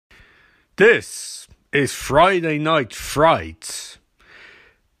This is Friday Night Fright.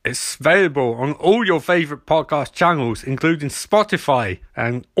 It's available on all your favourite podcast channels, including Spotify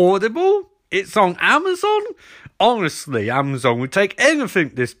and Audible. It's on Amazon. Honestly, Amazon would take anything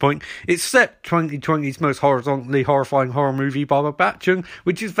at this point, except 2020's most horizontally horrifying horror movie, Baba Batchin,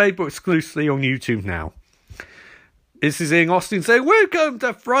 which is available exclusively on YouTube now. This is Ian Austin saying, welcome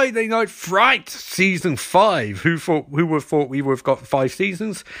to Friday Night Fright Season 5. Who would have thought we would have got 5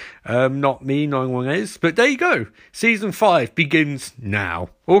 seasons? Not me, no one is. But there you go. Season 5 begins now.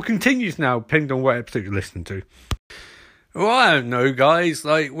 Or continues now, depending on what episode you listen to. Well, I don't know, guys.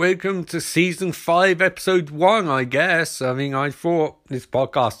 Welcome to Season 5, Episode 1, I guess. I mean, I thought this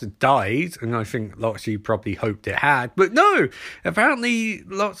podcast had died, and I think lots of you probably hoped it had. But no, apparently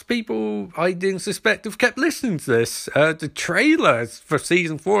lots of people I didn't suspect have kept listening to this. The trailer for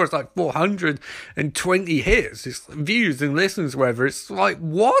Season 4 is like 420 hits. It's views and listens, whatever. It's like,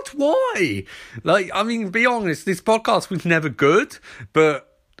 what? Why? Be honest, this podcast was never good,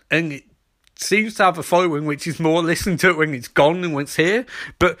 and it seems to have a following which is more listened to it when it's gone than when it's here.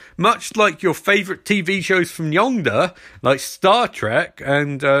 But much like your favourite TV shows from yonder, like Star Trek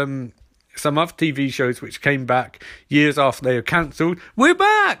and some other TV shows which came back years after they were cancelled, we're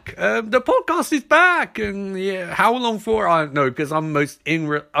back! The podcast is back! And yeah, how long for? I don't know, because I'm the most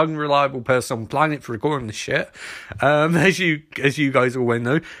unreliable person on the planet for recording this shit. As you guys all well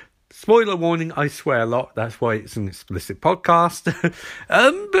know. Spoiler warning, I swear a lot, that's why it's an explicit podcast.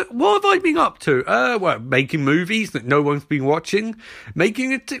 But what have I been up to? Making movies that no one's been watching,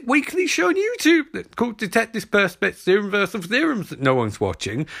 making a weekly show on YouTube called Detective Perspex Theoremverse of Theorems that no one's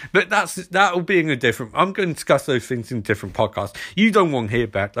watching, but that'll be in a different, I'm going to discuss those things in different podcasts. You don't want to hear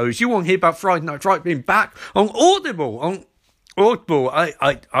about those, you want to hear about Friday Night Fright being back on Audible, I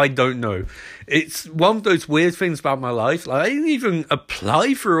don't know. It's one of those weird things about my life. I didn't even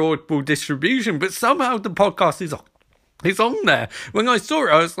apply for Audible distribution, but somehow the podcast is on there. When I saw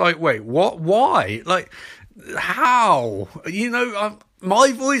it, I was like, wait, what? Why? How?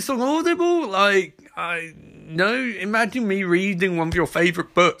 My voice on Audible? Imagine me reading one of your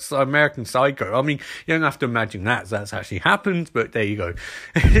favourite books, American Psycho. I mean, you don't have to imagine that's actually happened, but there you go.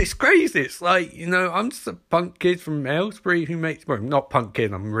 It's crazy. It's I'm just a punk kid from Aylesbury who makes, not punk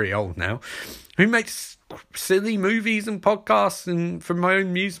kid, I'm really old now, who makes silly movies and podcasts and for my own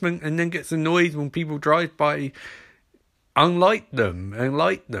amusement, and then gets annoyed when people drive by unlike them and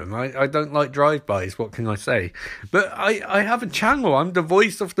like them. I don't like drive-bys, what can I say? But I have a channel. I'm the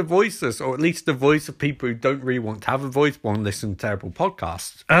voice of the voiceless, or at least the voice of people who don't really want to have a voice but want to listen to terrible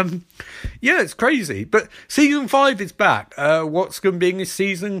podcasts. Yeah, it's crazy. But Season 5 is back. What's going to be in this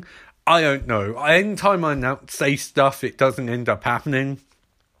season? I don't know. Anytime I say stuff, it doesn't end up happening.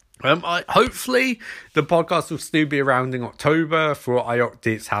 Hopefully the podcast will still be around in October for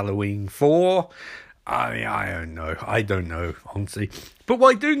IOCTIT's Halloween 4. I don't know, honestly. But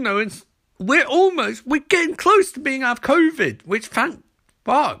what I do know is we're getting close to being out of COVID, which thank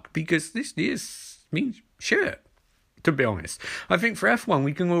fuck, because this year means shit, to be honest. I think for F1,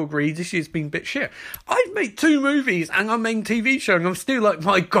 we can all agree this year's been a bit shit. I've made 2 movies and I'm making TV show, and I'm still like,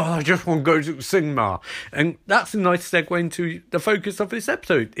 my God, I just want to go to the cinema. And that's a nice segue into the focus of this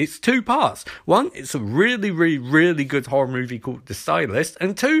episode. It's 2 parts. 1, it's a really, really, really good horror movie called The Stylist.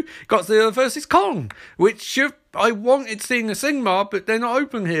 And 2, Godzilla vs. Kong, which I wanted seeing a cinema, but they're not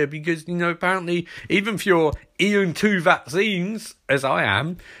open here because, apparently, even for your Ian 2 vaccines, as I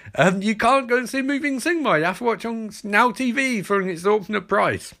am, you can't go and see a movie in cinema. You have to watch on Now TV for an exorbitant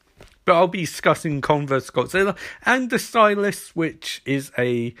price. But I'll be discussing Kong vs. Godzilla and The Stylist, which is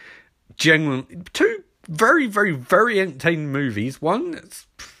a genuine 2 very, very, very entertaining movies. One that's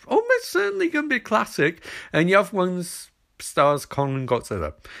almost certainly going to be a classic, and the other one's stars Kong and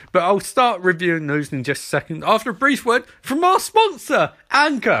Godzilla. But I'll start reviewing those in just a second after a brief word from our sponsor,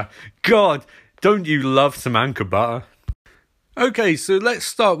 Anchor. God, don't you love some Anchor butter? Okay, so let's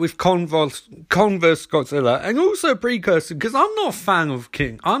start with Kong vs. Godzilla, and also a precursor, because I'm not a fan of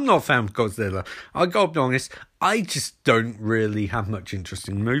Godzilla. I gotta be honest, I just don't really have much interest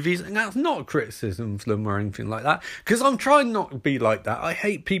in movies, and that's not a criticism of them or anything like that, because I'm trying not to be like that. I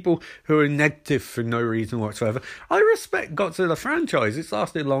hate people who are negative for no reason whatsoever. I respect Godzilla franchise. It's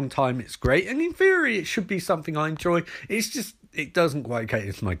lasted a long time, it's great, and in theory it should be something I enjoy. It's just, it doesn't quite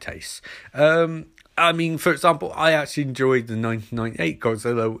cater to my tastes. For example, I actually enjoyed the 1998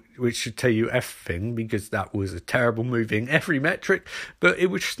 Godzilla, which should tell you everything, because that was a terrible movie in every metric, but it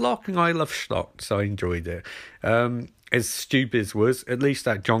was schlock, and I love schlock, so I enjoyed it. As stupid as it was, at least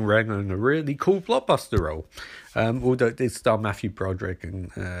that John Renner in a really cool blockbuster role. Although it did star Matthew Broderick,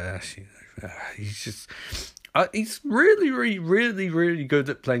 and he's just... he's really, really, really, really good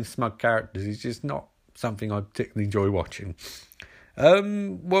at playing smug characters. He's just not something I particularly enjoy watching.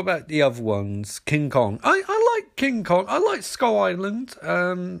 What about the other ones? King Kong. I like King Kong. I like Skull Island.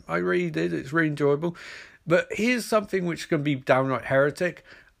 I really did. It's really enjoyable. But here's something which can be downright heretic.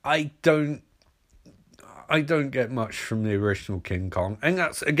 I don't get much from the original King Kong. And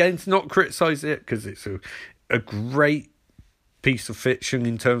that's, again, to not criticise it, because it's a great piece of fiction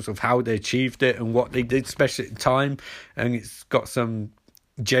in terms of how they achieved it and what they did, especially at the time. And it's got some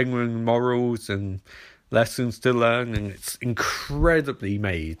genuine morals and lessons to learn, and it's incredibly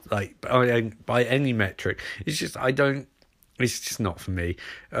made, like, by any metric. It's just, it's just not for me.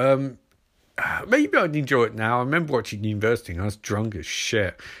 Maybe I'd enjoy it now. I remember watching University and I was drunk as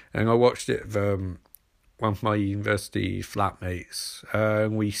shit, and I watched it with one of my university flatmates,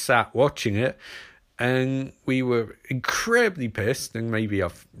 and we sat watching it, and we were incredibly pissed, and maybe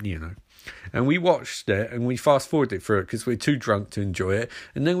and we watched it, and we fast-forwarded through it because we're too drunk to enjoy it.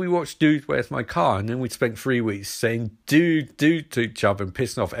 And then we watched Dude, Where's My Car? And then we spent 3 weeks saying dude to each other and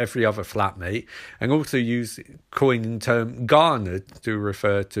pissing off every other flatmate. And also coining the term garnered to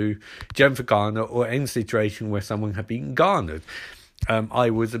refer to Jennifer Garner or any situation where someone had been garnered. I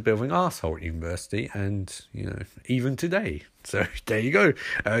was a bit of an arsehole at university, and, even today. So, there you go.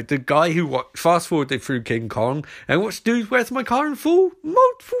 The guy who fast-forwarded through King Kong and watched Dude, Where's My Car in full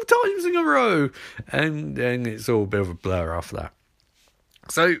multiple times in a row. And then it's all a bit of a blur after that.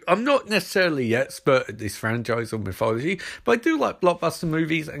 So, I'm not necessarily yet expert at this franchise or mythology, but I do like blockbuster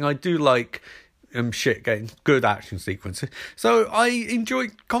movies, and I do like getting good action sequences. So I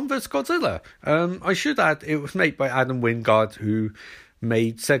enjoyed Kong vs Godzilla. I should add, it was made by Adam Wingard, who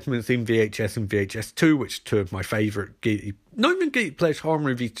made segments in VHS and VHS 2, which are two of my favourite not even guilty pleasure horror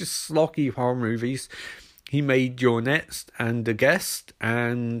movies, just slocky horror movies. He made You're Next and The Guest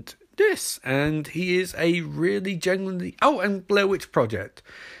and this, and he is a really genuinely... and Blair Witch Project.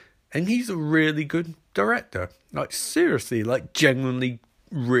 And he's a really good director. Like, seriously, like, genuinely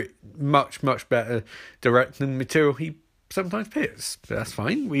much better directing material he sometimes picks. But that's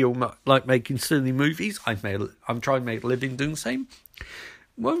fine. We all like making silly movies. I'm trying to make a living doing the same.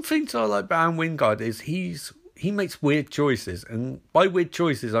 One thing I like about Adam Wingard is he makes weird choices, and by weird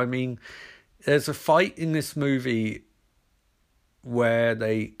choices I mean there's a fight in this movie where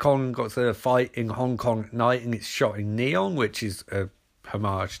Kong and Godzilla fight in Hong Kong at night, and it's shot in neon, which is a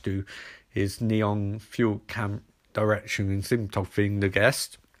homage to his neon fuel camp direction and cinematography in The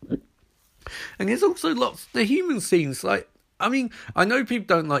Guest. And there's also lots the human scenes. Like, I mean, I know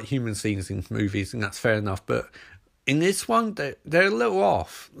people don't like human scenes in movies, and that's fair enough, but in this one they're a little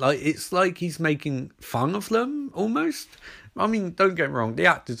off. Like, it's like he's making fun of them almost. I mean, don't get me wrong, the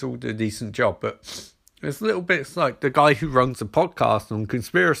actors all do a decent job, but there's little bits like the guy who runs a podcast on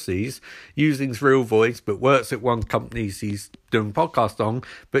conspiracies using his real voice but works at one company he's doing a podcast on,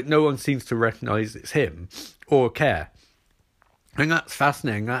 but no one seems to recognise it's him or care. And that's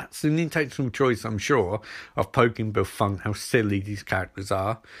fascinating. That's an intentional choice, I'm sure, of poking both fun how silly these characters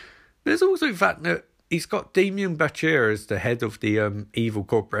are. There's also the fact that he's got Demian Bichir as the head of the evil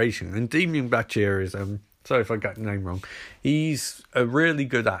corporation, and Demian Bichir is sorry if I got the name wrong. He's a really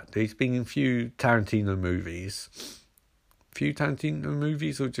good actor. He's been in a few Tarantino movies. Few Tarantino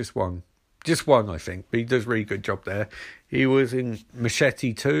movies or just one? Just one, I think. But he does a really good job there. He was in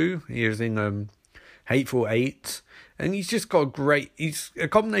Machete 2. He was in Hateful Eight. And he's just got he's a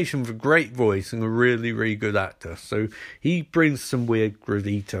combination of a great voice and a really, really good actor. So he brings some weird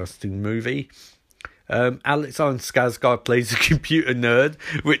gravitas to the movie. Alexander Skarsgård plays a computer nerd,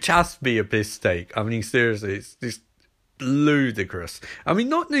 which has to be a piss take. I mean, seriously, it's just ludicrous. I mean,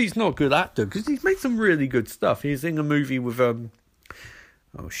 not that he's not a good actor, because he's made some really good stuff. He's in a movie with, I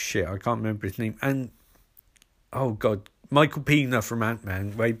can't remember his name. And, Michael Pena from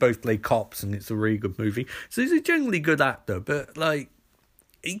Ant-Man, where they both play cops, and it's a really good movie. So he's a generally good actor, but, like,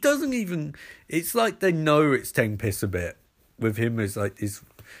 he doesn't even... It's like they know it's taking piss a bit with him as, like, this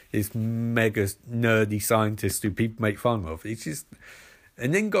mega nerdy scientist who people make fun of. It's just...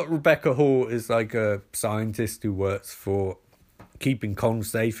 And then got Rebecca Hall as, like, a scientist who works for keeping Kong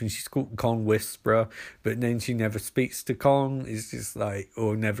safe, and she's called Kong Whisperer, but then she never speaks to Kong. It's just, like...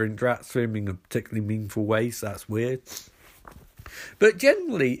 Or never interacts with him in a particularly meaningful way, so that's weird. But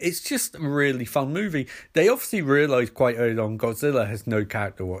generally, it's just a really fun movie. They obviously realise quite early on Godzilla has no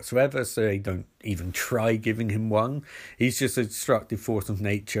character whatsoever, so they don't even try giving him one. He's just a destructive force of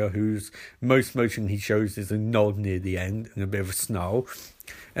nature whose most emotion he shows is a nod near the end and a bit of a snarl.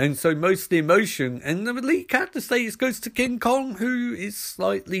 And so most of the emotion and the lead character status goes to King Kong, who is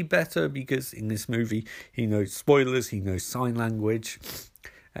slightly better because in this movie he knows spoilers, he knows sign language.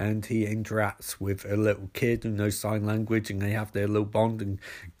 and he interacts with a little kid who knows sign language, and they have their little bond, and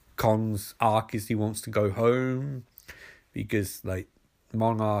Kong's arc is he wants to go home because like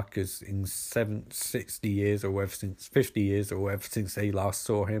Monarch is in 60 years or whatever, since 50 years or whatever since they last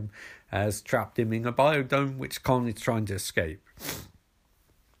saw him, has trapped him in a biodome which Kong is trying to escape.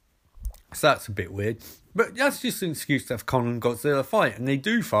 So that's a bit weird. But that's just an excuse to have Kong and Godzilla fight. And they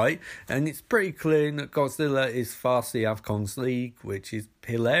do fight. And it's pretty clear that Godzilla is vastly out of Kong's league, which is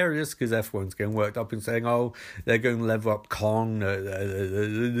hilarious because everyone's getting worked up and saying, oh, they're going to level up Kong,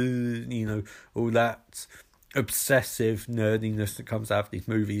 you know, all that obsessive nerdiness that comes out of these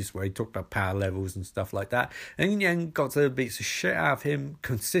movies where he talk about power levels and stuff like that. And in the end, Godzilla beats the shit out of him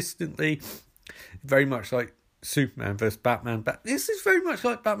consistently. Very much like Superman vs. Batman, but this is very much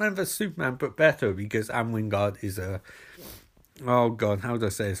like Batman vs. Superman, but better because Anne Wingard is a... Oh God, how do I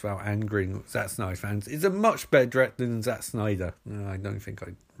say this without angering Zack Snyder fans? It's a much better director than Zack Snyder. No, I don't think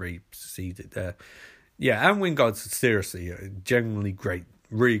I'd really succeeded there. Yeah, Anne Wingard's seriously a genuinely great,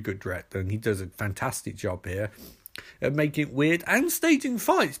 really good director, and he does a fantastic job here at making it weird and staging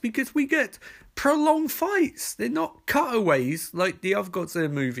fights because we get prolonged fights. They're not cutaways like the other Godzilla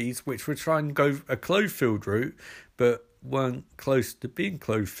movies, which were trying to go a Cloverfield route, but weren't close to being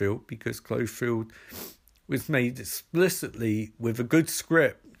Cloverfield because Cloverfield was made explicitly with a good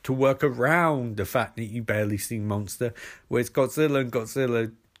script to work around the fact that you barely see monster, whereas Godzilla and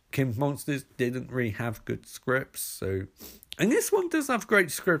Godzilla King Monsters didn't really have good scripts. So, and this one doesn't have a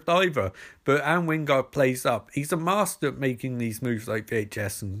great script either, but Anne Wingard plays up. He's a master at making these movies like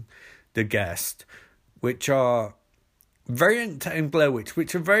VHS and The Guest, which are very entertaining, Blair Witch,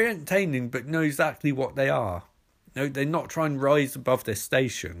 which are very entertaining, but know exactly what they are. No, they're not trying to rise above their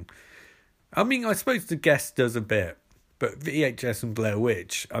station. I mean, I suppose The Guest does a bit, but VHS and Blair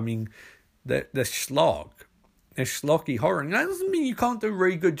Witch, I mean, they're schlock. They're schlocky horror. And that doesn't mean you can't do a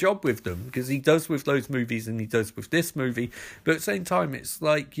really good job with them, because he does with those movies and he does with this movie. But at the same time, it's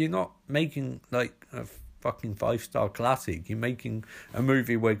like you're not making like a fucking 5-star classic. You're making a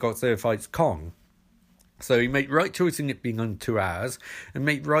movie where Godzilla fights Kong. So you make right choice in it being under 2 hours, and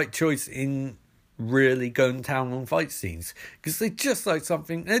make right choice in really going to town on fight scenes, because they're just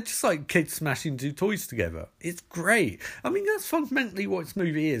like kids smashing 2 toys together. It's great. I mean, that's fundamentally what this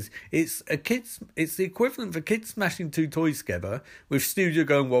movie is. It's the equivalent of kids smashing 2 toys together with studio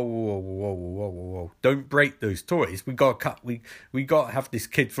going, whoa, don't break those toys. We gotta have this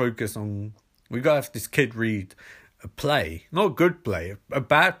kid focus on, we gotta have this kid read a play, not a good play, a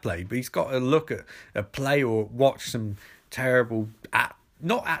bad play, but he's got to look at a play or watch some terrible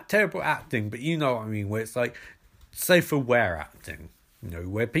terrible acting, but you know what I mean, where it's like self-aware acting, you know,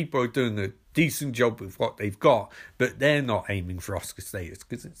 where people are doing a decent job with what they've got, but they're not aiming for Oscar status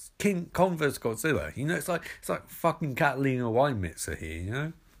because it's Kong vs. Godzilla. You know, it's like fucking Catalina Weinmitzer here, you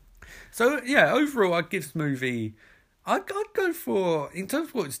know. So yeah, overall, I'd give this movie, I'd go for, in terms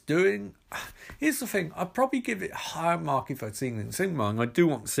of what it's doing, here's the thing, I'd probably give it a higher mark if I'd seen it in cinema, and I do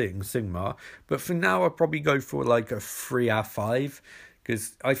want to see it in cinema, but for now I'd probably go for like a 3 out of 5.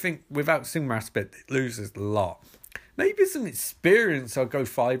 Because I think without cinema aspect, it loses a lot. Maybe as an experience, I'll go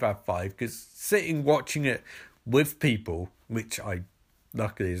 5 out of 5. Because sitting watching it with people, which I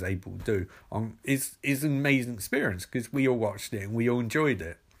luckily is able to do, is an amazing experience. Because we all watched it and we all enjoyed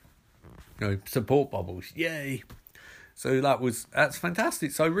it. You know, support bubbles, yay! So that's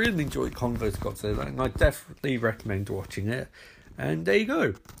fantastic. So I really enjoyed Kong vs. Godzilla, and I definitely recommend watching it. And there you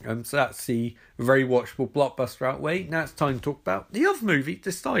go. So that's the very watchable blockbuster outweigh. Now it's time to talk about the other movie,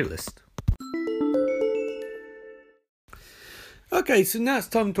 The Stylist. Okay, so now it's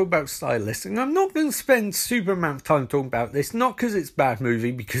time to talk about Stylist. And I'm not going to spend super amount of time talking about this, not because it's a bad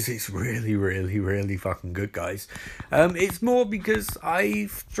movie, because it's really, really, really fucking good, guys. It's more because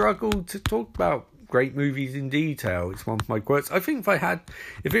I've struggled to talk about great movies in detail. It's one of my quotes. I think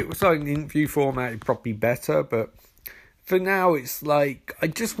if it was like an interview format, it'd probably be better, but for now, it's like, I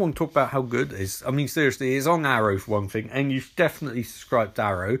just want to talk about how good it is. I mean, seriously, it's on Arrow for one thing, and you should definitely subscribe to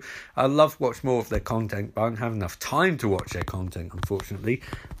Arrow. I love to watch more of their content, but I don't have enough time to watch their content, unfortunately.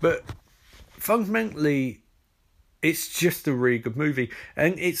 But fundamentally, it's just a really good movie.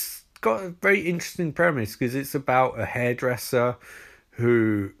 And it's got a very interesting premise, because it's about a hairdresser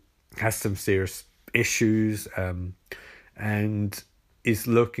who has some serious issues, and is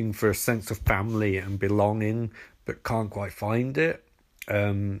looking for a sense of family and belonging, but can't quite find it. So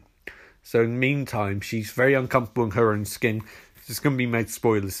in the meantime, she's very uncomfortable in her own skin. There's going to be made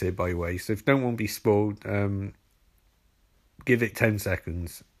spoilers here, by the way. So if you don't want to be spoiled, give it 10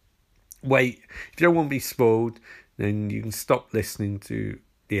 seconds. Wait, if you don't want to be spoiled, then you can stop listening to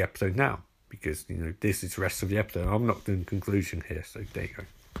the episode now. Because, you know, this is the rest of the episode. I'm not doing conclusion here, so there you go.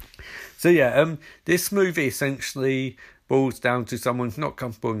 So yeah, this movie essentially boils down to someone who's not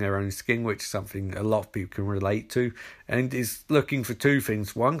comfortable in their own skin, which is something a lot of people can relate to, and is looking for two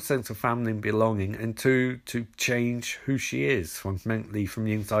things: one, sense of family and belonging, and two, to change who she is fundamentally from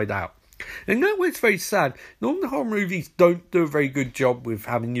the inside out. And that was very sad. Normally horror movies don't do a very good job with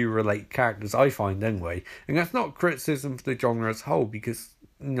having you relate characters, I find anyway. And that's not a criticism for the genre as a whole, because,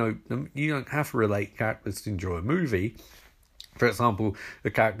 you don't have to relate characters to enjoy a movie. For example, the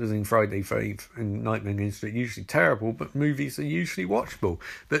characters in Friday 13th and Nightmare on Elm Street are usually terrible, but movies are usually watchable.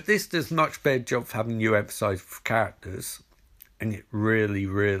 But this does much better job of having you empathise with characters. And it really,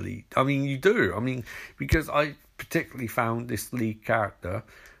 really... you do. Because I particularly found this lead character...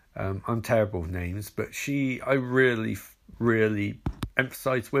 I'm terrible with names, but I really, really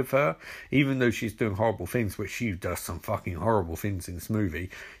empathise with her, even though she's doing horrible things, which she does some fucking horrible things in this movie.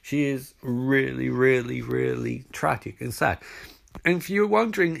 She is really, really, really tragic and sad. And if you're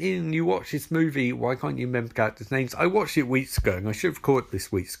wondering, Ian, you watch this movie, why can't you remember characters' names? I watched it weeks ago, and I should have caught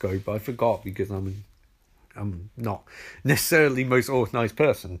this weeks ago, but I forgot because I'm not necessarily the most organised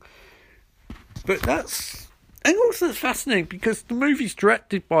person. But that's... And also it's fascinating because the movie's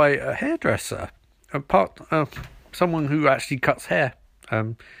directed by a hairdresser, someone who actually cuts hair.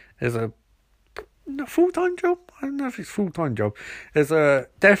 As a full-time job? I don't know if it's full-time job.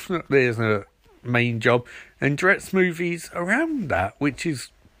 Definitely as a main job, and directs movies around that, which is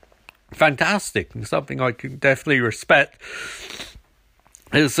fantastic and something I can definitely respect.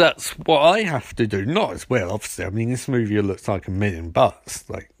 As that's what I have to do, not as well, obviously. This movie looks like $1,000,000,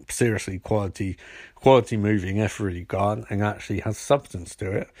 like seriously quality movie and effort really gone, and actually has substance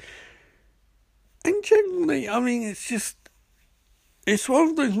to it. And generally, it's one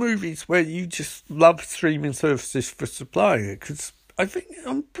of those movies where you just love streaming services for supplying it, because I think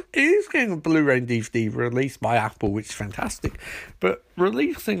it is getting a Blu-ray and DVD released by Apple, which is fantastic, but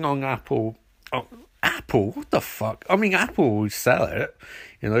releasing on Apple, what the fuck? Apple will sell it,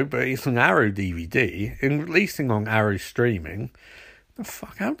 but it's an Arrow DVD, and releasing on Arrow streaming. The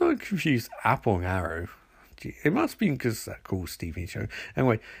fuck? How do I confuse Apple and Arrow? It must be because it's that cool TV show.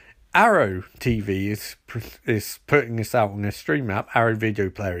 Anyway, Arrow TV is putting this out on their stream app, Arrow Video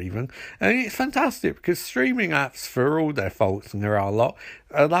Player even, and it's fantastic because streaming apps, for all their faults, and there are a lot,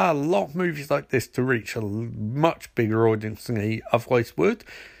 allow a lot of movies like this to reach a much bigger audience than they otherwise would.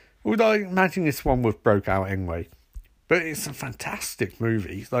 Although I imagine this one would broke out anyway. But it's a fantastic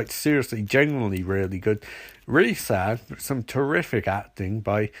movie. Like, seriously, genuinely really good. Really sad, but some terrific acting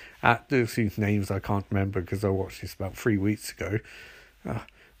by actors whose names I can't remember because I watched this about 3 weeks ago.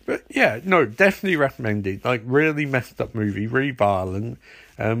 But yeah, no, definitely recommended. Like, really messed up movie, really violent.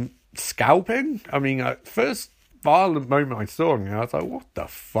 Scalping? First violent moment I saw it, I was like, what the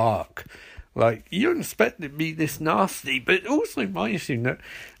fuck? Like, you don't expect it to be this nasty, but it also reminds you that,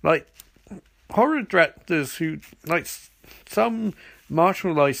 like, horror directors who, like, some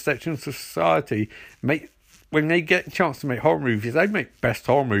marginalised sections of society when they get a chance to make horror movies, they make best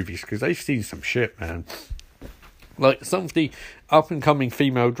horror movies because they've seen some shit, man. Like, some of the up-and-coming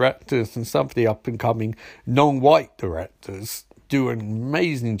female directors and some of the up-and-coming non-white directors do an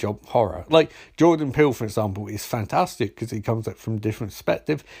amazing job of horror. Like, Jordan Peele, for example, is fantastic because he comes at it from a different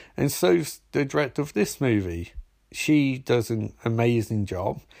perspective, and so's the director of this movie. She does an amazing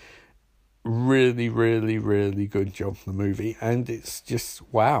job. Really, really, really good job for the movie, and it's just,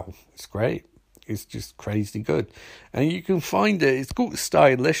 wow, it's great. It's just crazy good. And you can find it, it's called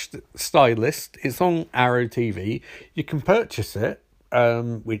Stylist. It's on Arrow TV. You can purchase it,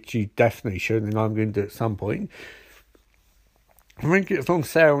 which you definitely should, and I'm going to do at some point. I think it was on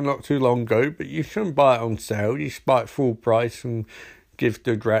sale not too long ago, but you shouldn't buy it on sale. You should buy it full price and give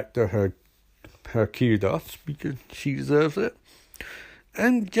the director her kudos because she deserves it.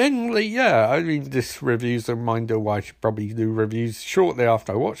 And generally, yeah, this review's a reminder why I should probably do reviews shortly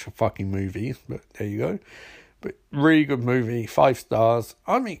after I watch a fucking movie, but there you go. But really good movie, 5 stars.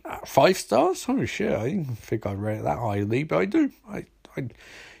 5 stars? Oh shit, I didn't think I'd rate it that highly, but I do.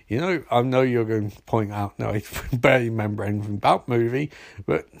 I know you're going to point out, no, I barely remember anything about the movie,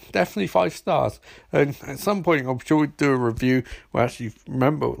 but definitely 5 stars. And at some point, I'm sure we'll do a review where I actually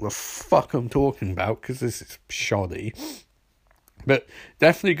remember what the fuck I'm talking about, because this is shoddy. But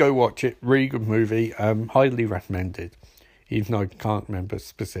definitely go watch it. Really good movie. Highly recommended. Even though I can't remember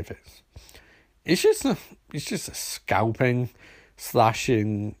specifics. It's just a scalping,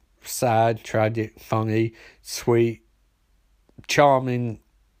 slashing, sad, tragic, funny, sweet, charming,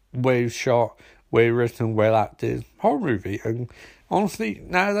 well shot, well written, well acted horror movie. And honestly,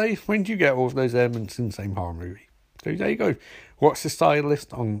 nowadays, when do you get all of those elements in the same horror movie? So there you go. Watch The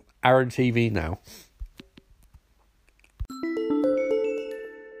Stylist on Arrow TV now.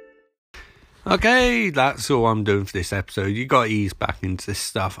 Okay, that's all I'm doing for this episode. You got to ease back into this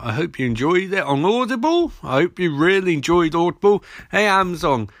stuff. I hope you enjoyed it on Audible. I hope you really enjoyed Audible. Hey,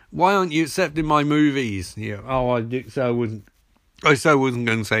 Amazon, why aren't you accepting my movies? Yeah. Oh, I wasn't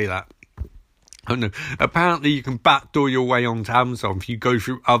going to say that. Oh no. Apparently, you can backdoor your way onto Amazon if you go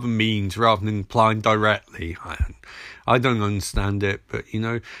through other means rather than applying directly. I don't understand it, but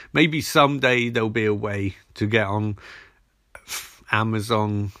maybe someday there'll be a way to get on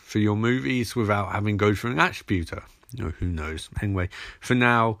Amazon for your movies without having to go through an attributor. Who knows? Anyway, for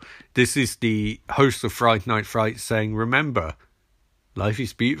now, this is the host of Friday Night Frights saying, remember, life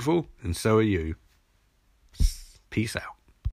is beautiful and so are you. Peace out.